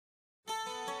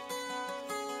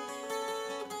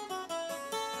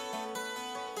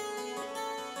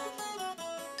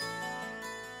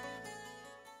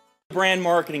Brand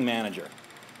marketing manager.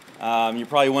 You're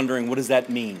probably wondering, what does that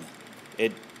mean?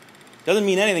 It doesn't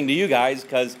mean anything to you guys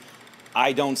because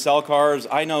I don't sell cars.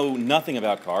 I know nothing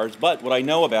about cars, but what I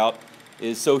know about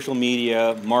is social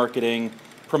media, marketing,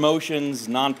 promotions,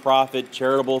 nonprofit,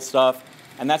 charitable stuff,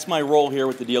 and that's my role here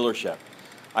with the dealership.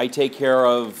 I take care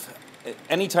of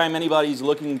anytime anybody's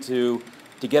looking to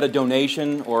get a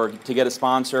donation or to get a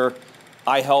sponsor,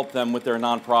 I help them with their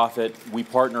nonprofit. We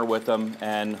partner with them,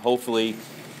 and hopefully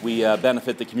we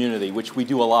benefit the community, which we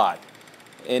do a lot.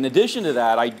 In addition to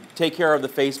that, I take care of the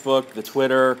Facebook, the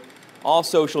Twitter, all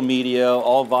social media,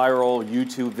 all viral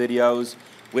YouTube videos,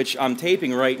 which I'm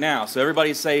taping right now. So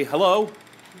everybody say hello,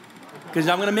 because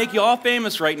I'm going to make you all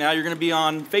famous right now. You're going to be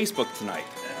on Facebook tonight.